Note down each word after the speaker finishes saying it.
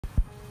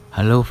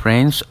Hello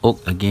friends,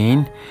 Oak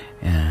again.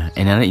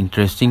 Another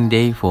interesting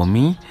day for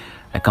me,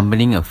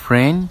 accompanying a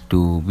friend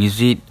to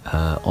visit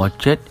her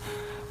orchard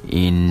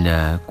in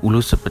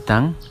Ulu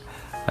Sepetang,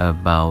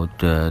 about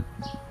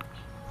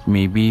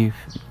maybe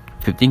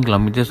 15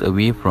 kilometers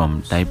away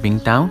from Taiping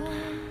town,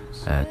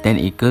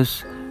 10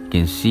 acres. You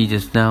can see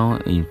just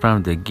now in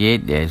front of the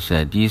gate there's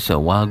these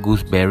wild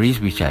gooseberries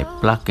which I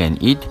pluck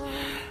and eat,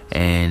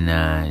 and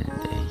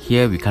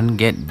here we can't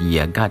get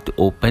the gate to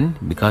open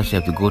because you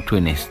have to go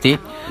through an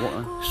estate,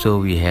 so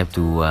we have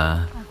to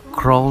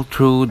crawl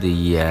through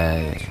the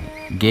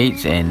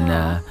gates and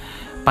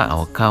park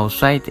our car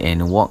outside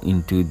and walk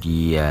into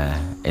the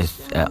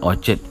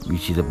orchard,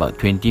 which is about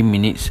 20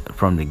 minutes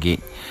from the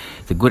gate.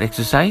 It's a good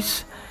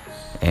exercise,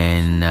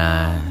 and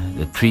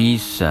the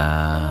trees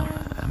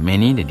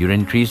many, the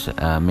durian trees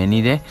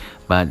many there,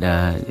 but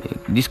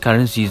this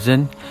current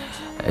season,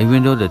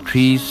 even though the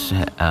trees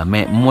are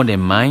more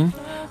than mine,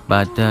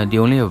 but they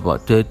only have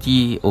about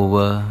 30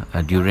 over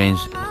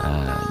durians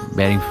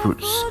bearing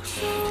fruits,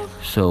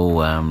 so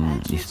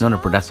it's not a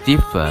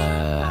productive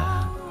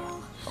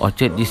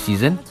orchard this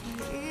season,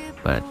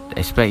 but I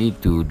expect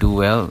it to do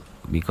well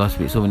because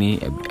with so many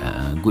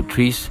good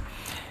trees.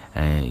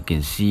 You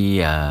can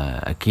see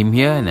I came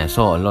here and I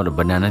saw a lot of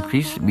banana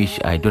trees which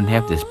I don't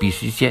have the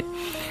species yet,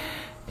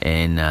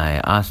 and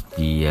I asked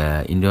the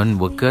Indian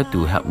worker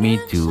to help me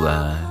to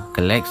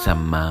collect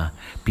some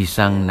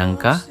pisang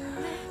nangka,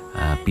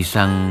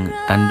 pisang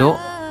tanduk,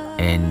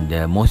 and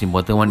the most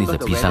important one is the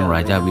pisang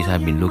raja, which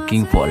I've been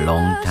looking for a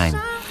long time.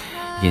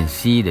 You can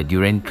see the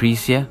durian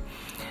trees here.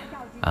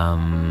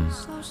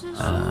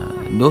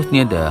 Those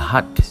near the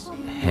hut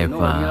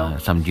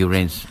have some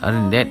durians. Other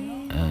than that,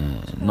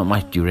 not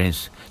much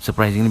durians,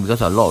 surprisingly,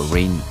 because a lot of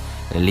rain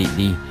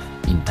lately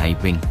in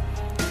Taiping,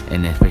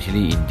 and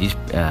especially in this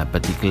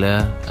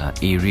particular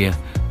area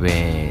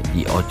where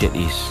the orchard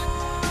is.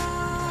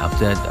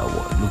 After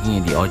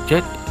looking at the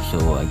orchard,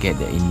 so I get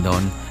the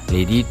Indon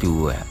lady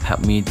to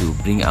help me to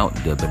bring out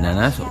the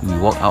bananas. We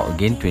walk out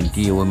again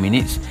 20 over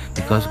minutes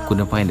because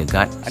couldn't find the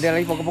gut,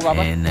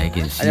 and I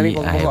can see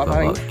I have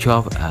about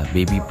 12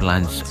 baby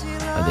plants,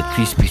 the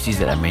 3 species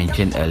that I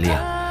mentioned earlier,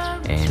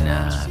 and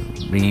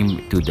bring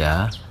him to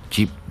the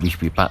jeep which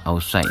we park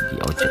outside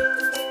the orchard.